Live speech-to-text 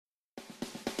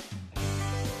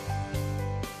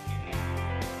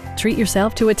treat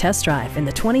yourself to a test drive in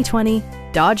the 2020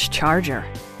 Dodge Charger.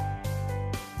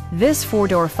 This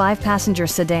 4-door, 5-passenger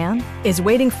sedan is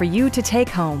waiting for you to take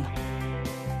home.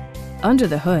 Under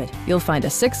the hood, you'll find a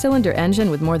 6-cylinder engine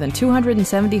with more than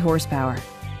 270 horsepower,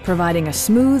 providing a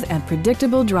smooth and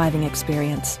predictable driving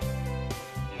experience.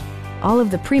 All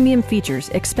of the premium features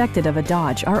expected of a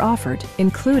Dodge are offered,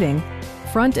 including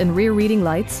front and rear reading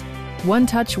lights,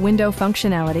 one-touch window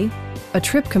functionality, a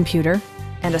trip computer,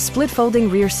 and a split-folding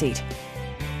rear seat.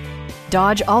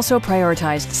 Dodge also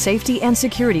prioritized safety and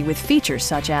security with features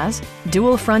such as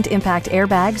dual front impact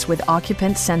airbags with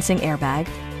occupant sensing airbag,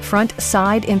 front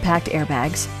side impact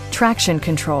airbags, traction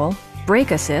control,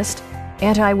 brake assist,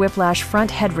 anti-whiplash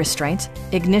front head restraints,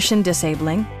 ignition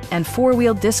disabling, and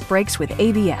 4-wheel disc brakes with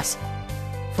ABS.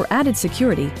 For added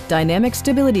security, dynamic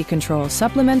stability control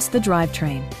supplements the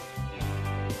drivetrain.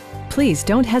 Please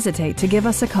don't hesitate to give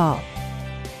us a call.